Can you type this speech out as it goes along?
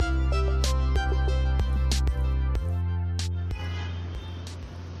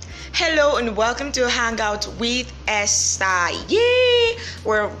Hello and welcome to Hangout with Esther. Yay!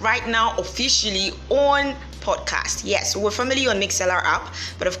 We're right now officially on podcast. Yes, we're familiar on Mixlr app,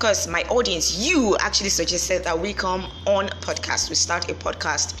 but of course, my audience, you actually suggested that we come on podcast. We start a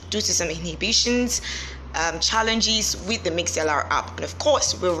podcast due to some inhibitions, challenges with the Mixlr app, and of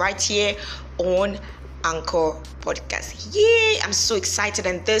course, we're right here on Anchor podcast. Yay! I'm so excited,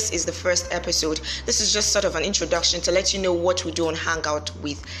 and this is the first episode. This is just sort of an introduction to let you know what we do on Hangout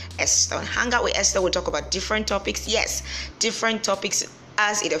with Esther. On Hangout with Esther, we'll talk about different topics. Yes, different topics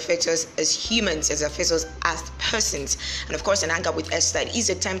as it affects us as humans, as it affects us as persons. And of course, in Hangout with Esther, it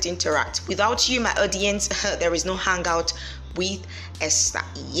is a time to interact. Without you, my audience, there is no Hangout with Esther.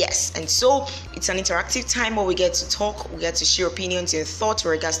 Yes, and so it's an interactive time where we get to talk, we get to share opinions and thoughts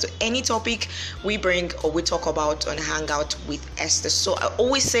with regards to any topic we bring or we talk about on Hangout with Esther. So I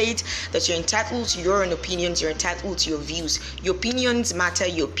always say it that you're entitled to your own opinions, you're entitled to your views. Your opinions matter,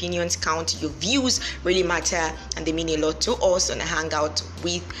 your opinions count, your views really matter, and they mean a lot to us on Hangout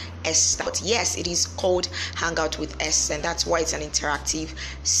with Esther. But yes, it is called Hangout with Esther, and that's why it's an interactive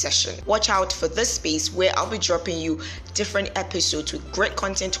session. Watch out for this space where I'll be dropping you different episodes with great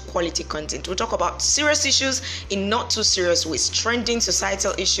content, quality content. We'll talk about serious issues in not too serious ways, trending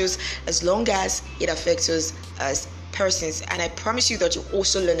societal issues, as long as it affects us as persons. And I promise you that you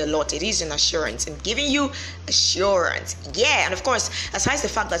also learn a lot. It is an assurance and giving you assurance. Yeah, and of course, aside the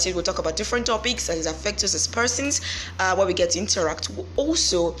fact that we'll talk about different topics that affect us as persons, where we get to interact, we'll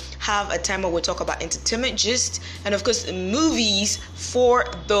also have a time where we'll talk about entertainment gist and of course movies for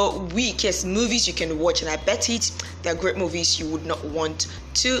the week. Yes, movies you can watch, and I bet they're great movies you would not want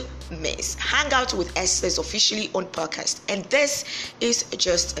to miss. Hangout with Esther is officially on podcast, and this is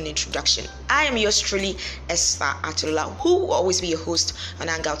just an introduction. I am yours truly, Esther Atula, who will always be your host on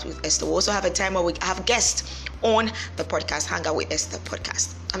Hangout with Esther. We also have a time where we have guests on the podcast, Hangout with Esther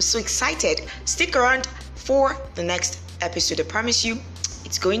podcast. I'm so excited. Stick around for the next episode. I promise you,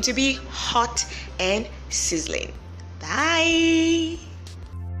 it's going to be hot and sizzling. Bye.